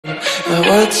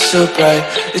world's so bright,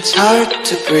 it's hard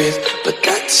to breathe, but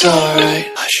that's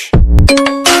alright. Hush.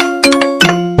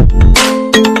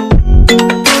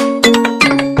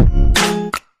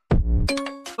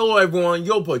 Hello everyone,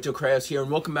 yo boy DylCraftZ here, and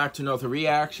welcome back to another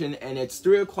reaction. And it's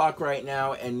 3 o'clock right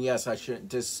now, and yes,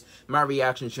 my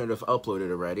reaction should have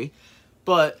uploaded already.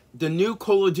 But the new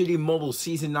Call of Duty Mobile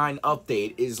Season 9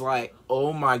 update is like,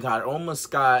 oh my god, almost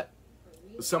got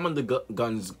some of the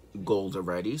guns gold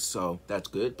already, so that's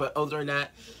good. But other than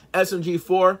that,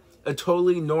 SMG4, a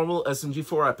totally normal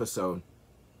SMG4 episode.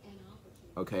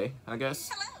 Okay, I guess.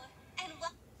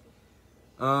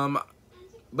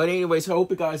 But anyways, I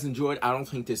hope you guys enjoyed. I don't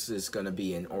think this is going to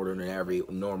be an ordinary,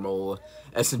 normal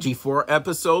SMG4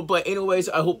 episode. But anyways,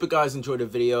 I hope you guys enjoyed the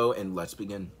video, and let's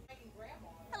begin.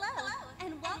 Hello,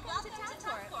 and welcome to Task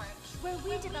Force, where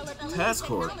we develop Task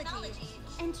Force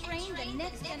and train the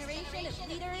next generation of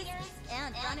leaders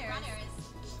and runners.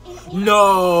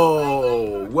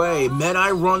 No way,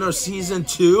 Medi Runner Season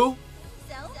 2?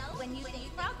 So, when you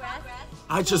see progress,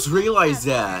 I just realized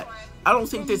that. I don't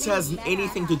think this has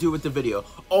anything to do with the video.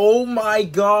 Oh my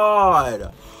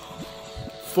god!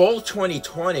 Fall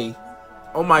 2020?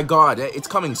 Oh my god, it's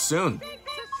coming soon.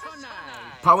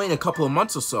 Probably in a couple of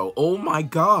months or so. Oh my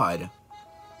god.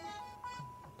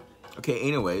 Okay,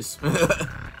 anyways.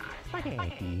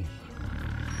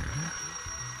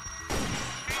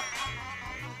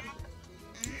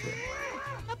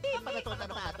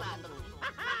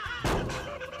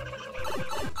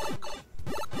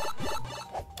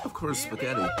 Of course,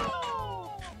 spaghetti.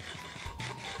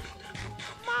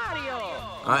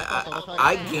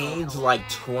 I gained like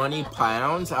 20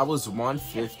 pounds. I was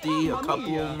 150 a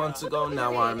couple of months ago.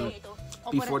 Now I'm,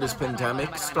 before this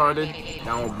pandemic started,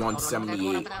 now I'm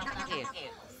 178.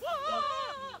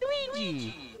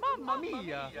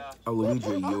 Oh,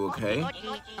 Luigi, you okay?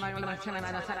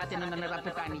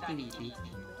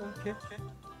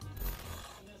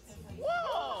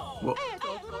 Well,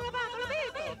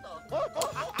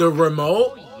 the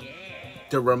remote?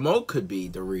 The remote could be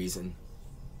the reason.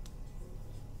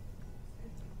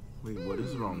 Wait, what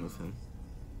is wrong with him?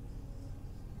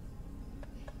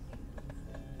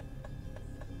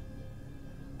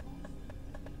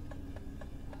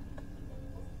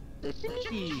 What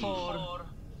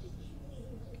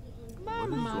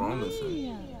is wrong with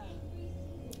him?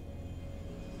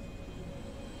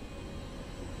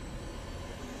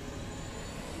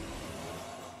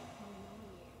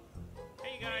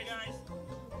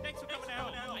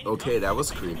 Okay, that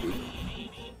was creepy.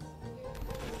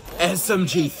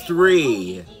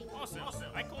 SMG3!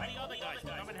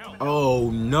 Oh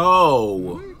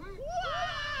no!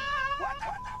 What the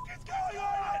fuck is going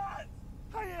on?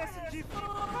 Hi, SMG4,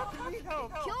 how can we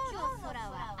help? Oh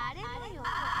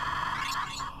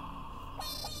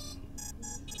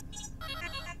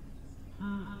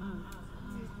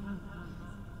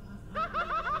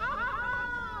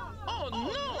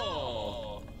no!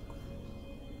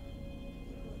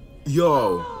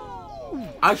 Yo,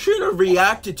 I should have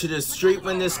reacted to this straight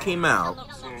when this came out.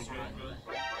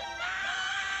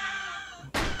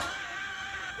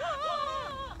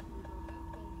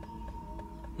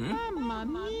 Mamma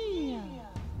mia!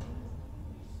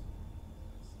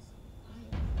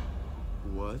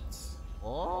 What?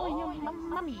 Oh,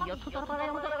 mamma mia!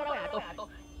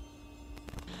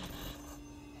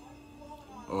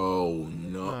 Oh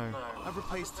no. I've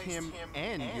replaced him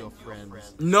and your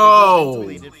friends. No!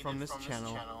 Deleted from this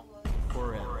channel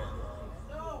forever.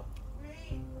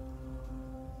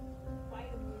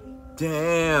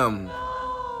 Damn.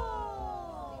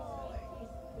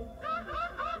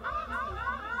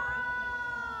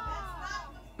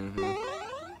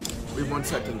 Wait 1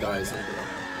 second, guys.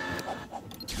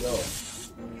 Yo.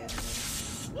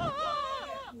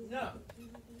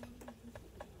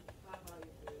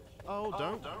 Oh,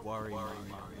 don't worry,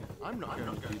 I'm not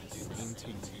going to do this thing to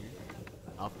you.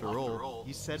 After all,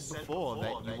 you said before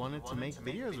that you wanted to make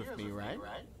videos with me, right?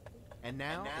 And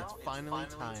now it's finally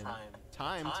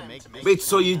time to make videos. Wait,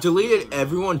 so you deleted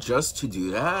everyone just to do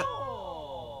that?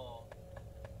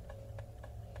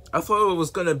 I thought it was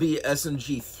gonna be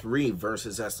SMG3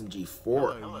 versus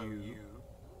SMG4. Hello, you.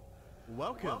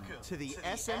 Welcome to the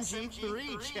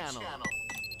SMG3 channel.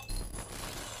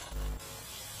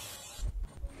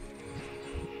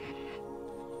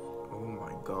 Oh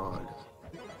my god.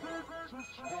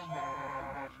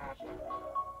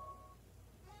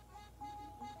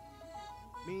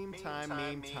 Meme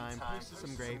time. Post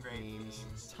some great memes.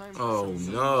 Time Oh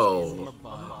no.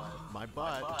 My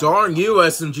butt. Darn you,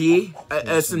 SMG.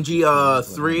 SMG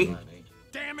 3.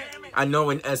 Damn it! I know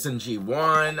in SMG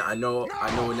 1. I know in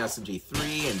SMG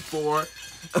 3 and 4.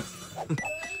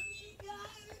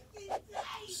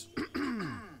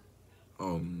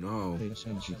 Oh no. Hey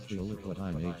SMG4, look what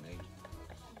I made.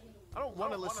 I don't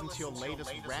want to listen to your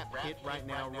latest rap hit right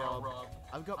now, Rob.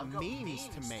 I've got memes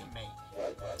to make.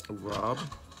 Rob?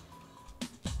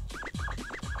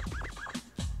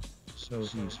 So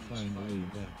he's finally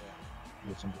back.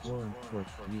 With some corn for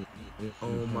you. If Oh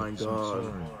you my want some God.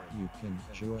 corn, you can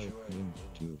join him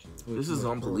too. This is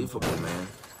unbelievable, man.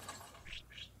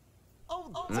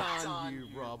 Oh, darn you,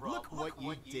 Rob. Look what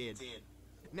you did.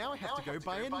 Now I have to go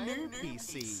buy a new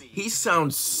PC. He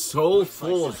sounds so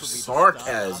full of This will be the start of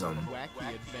sarcasm. a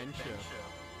wacky adventure.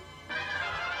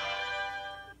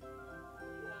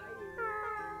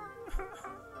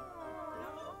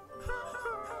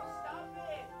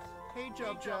 Hey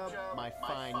Job Job, my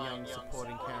fine young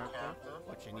supporting character.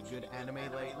 Watch any good anime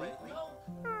lately?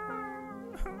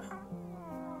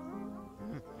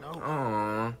 No,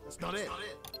 Aww. that's not it.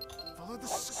 Follow the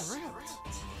script.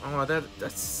 Oh,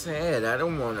 that's sad. I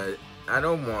don't want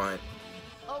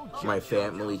Oh, Job my Job,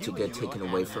 family you to and get your taken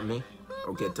away anime. from me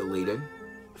or get deleted.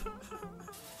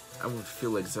 I would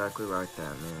feel exactly like that,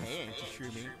 man. Hey, Auntie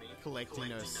Shroomy, collecting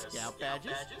those scout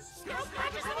badges?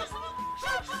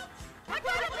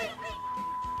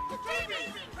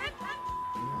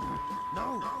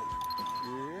 No!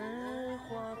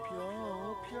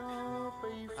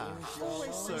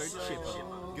 Always so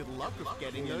chipper. Good luck with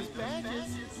getting those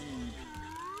badges.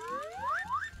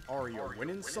 Are you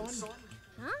winning, son?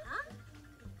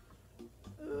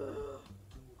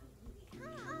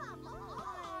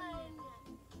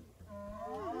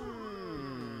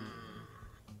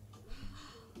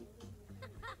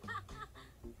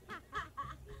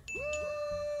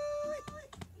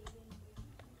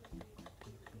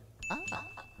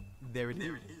 There it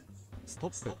is.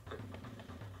 Stop.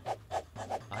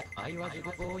 I was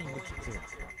going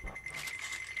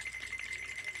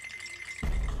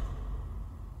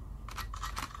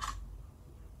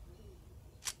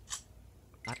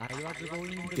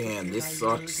to. Damn, this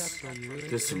sucks.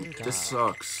 This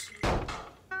sucks.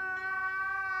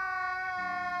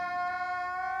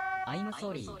 I'm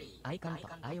sorry. I can't.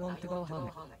 I want to go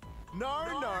home.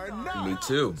 No! Me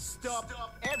too. Stop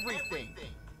everything!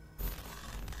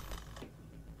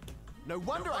 No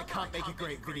wonder I can't make a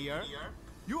great video.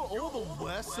 You're all the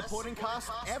worst supporting cast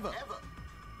ever.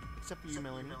 Except for you,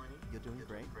 Melanie. You're doing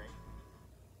great.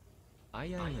 I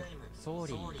am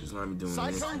sorry. He's not even doing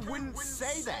Psycho anything. wouldn't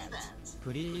say that.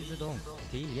 Please don't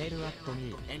yell at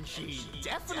me. And she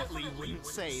definitely wouldn't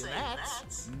say that.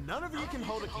 None of you can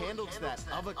hold a candle to that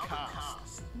other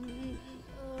cast.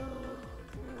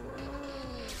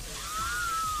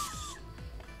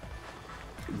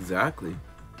 Exactly.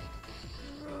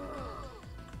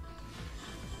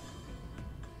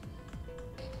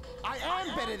 I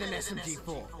am better than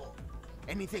SMG4.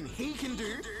 Anything he can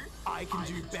do, I can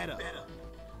do better.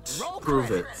 Roll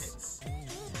Prove it. credits.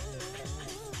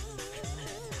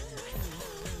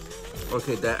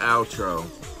 Okay, that outro.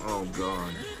 Oh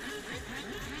god.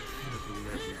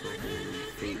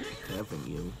 Fate having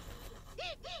you.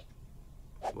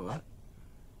 What?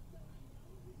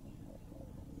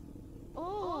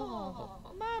 Oh,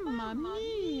 mamma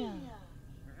mia!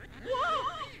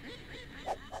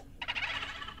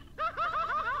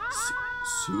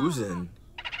 Susan?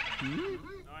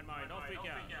 Don't freak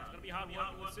out. It's gonna be hard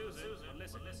working with Susan. But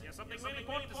listen, you have something really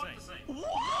important to say.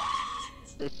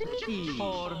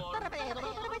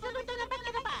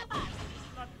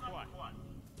 Not quite.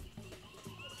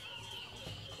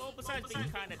 Well, besides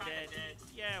being kinda dead,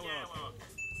 yeah, we're okay.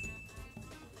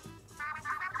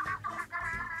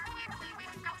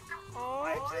 Oh,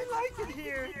 I actually like it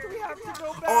here. Do we have to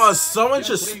go back? Oh, someone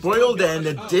just spoiled that in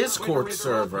the Discord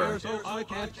server.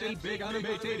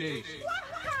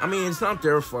 I mean, it's not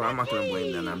their fault. I'm not gonna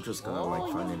blame them. I'm just gonna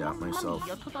like find it out myself.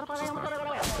 Just not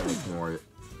gonna ignore it.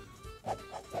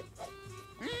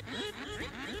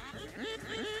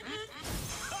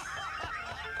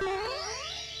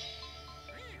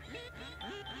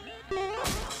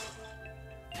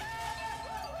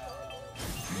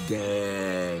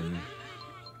 Dang.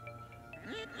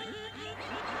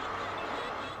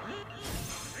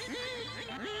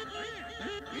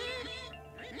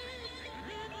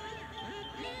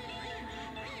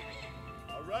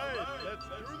 Alright, let's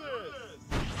do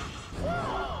this.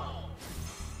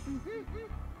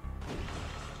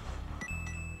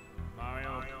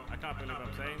 Mario, I can't believe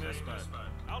I'm saying this, but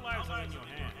our lives are in your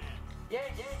hands.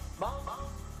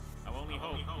 Our only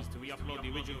hope is to re-upload the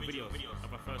original videos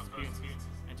of our first experiences.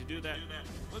 And to do that,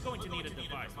 we're going to need a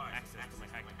device with access to my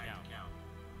hacked account.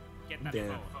 Get that Damn.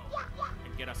 phone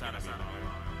and get us out of here,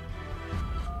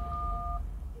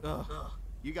 Mario. Ugh.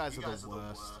 You guys are the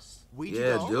worst. Ouija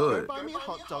Yeah, doll, do go it. buy me a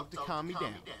hot dog to calm me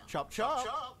down. Chop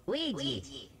chop. Ouija.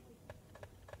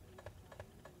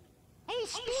 Hey,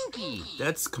 Stinky.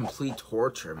 That's complete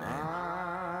torture, man.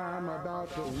 I'm about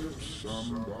to whip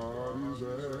somebody's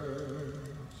ass.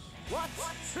 What?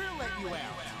 Who let you out?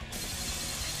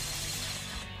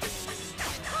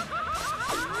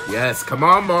 Yes, come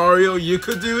on, Mario. You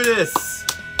could do this.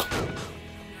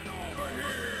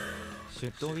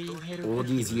 All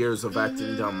these years of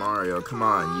acting down Mario. Come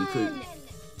on, you could.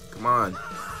 Come on.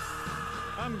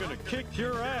 I'm gonna kick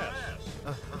your ass.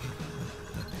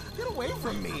 Get away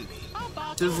from me.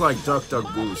 This is like Duck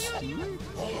Duck Goose.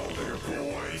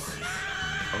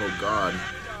 Oh God.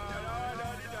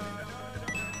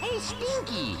 Hey,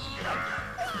 Stinky.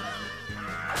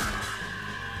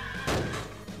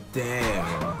 Damn.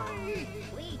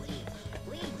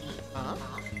 Huh?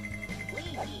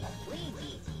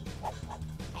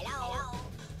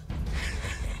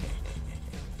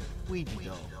 Ouija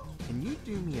doll, can you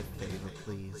do me a favor,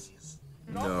 please?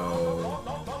 No.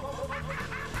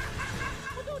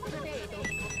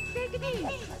 Take it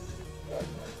easy.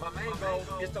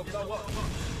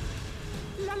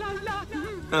 La la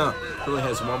la. Really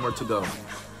has one more to go.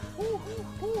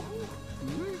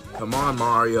 Come on,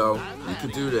 Mario. You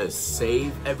could do this.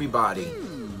 Save everybody.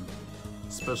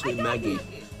 Especially Maggie.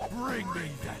 Bring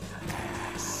me that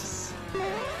ass.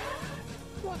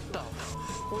 What the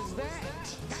was that?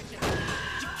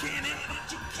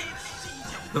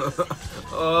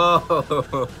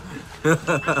 Oh.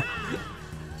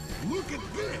 Look at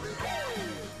this.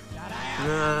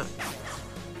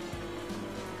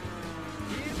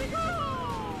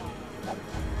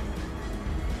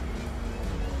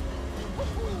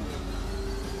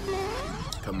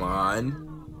 Come on.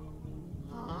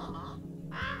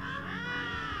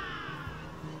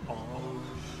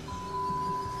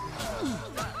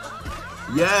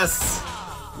 Yes.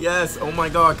 Yes. Oh my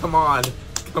God. Come on.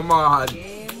 Come on.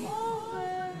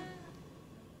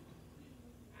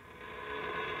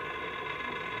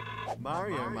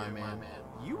 Mario, my man,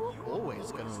 you were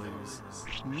always gonna lose.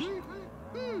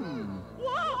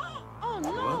 Oh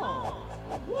no.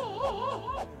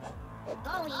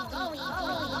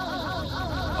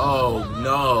 Oh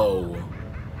no.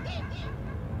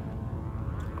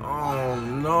 Oh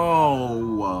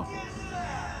no.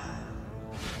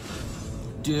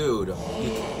 Dude.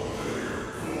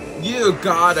 You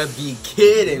gotta be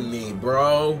kidding me,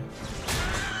 bro.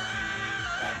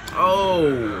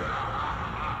 Oh.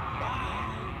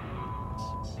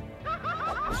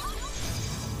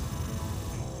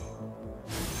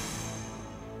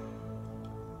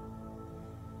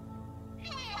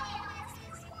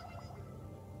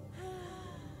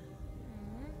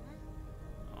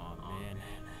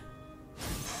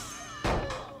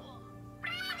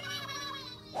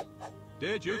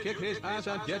 Did you kick his ass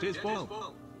and get his phone?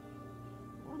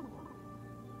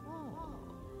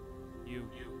 You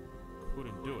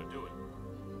couldn't do it,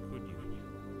 could you?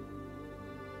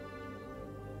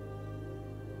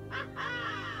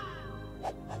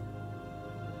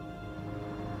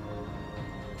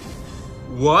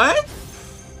 What?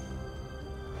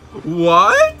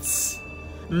 What?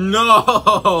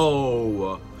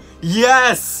 No!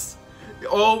 Yes!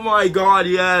 Oh my God,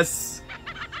 yes!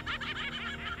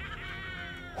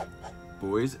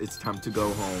 Boys, it's time to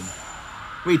go home.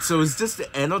 Wait, so is this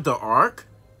the end of the arc?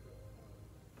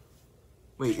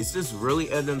 Wait, is this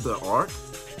really end of the arc?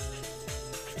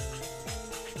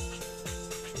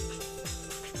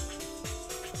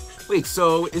 Wait,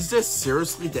 so is this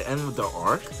seriously the end of the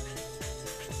arc?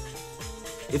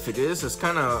 If it is, it's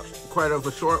kind of quite of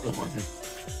a short one.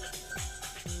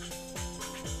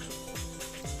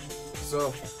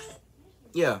 So,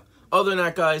 yeah. Other than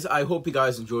that, guys, I hope you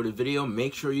guys enjoyed the video.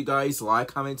 Make sure you guys like,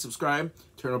 comment, subscribe,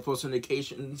 turn on post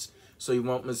notifications so you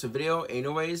won't miss a video.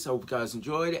 Anyways, I hope you guys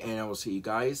enjoyed, and I will see you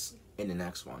guys in the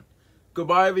next one.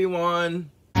 Goodbye,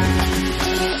 everyone.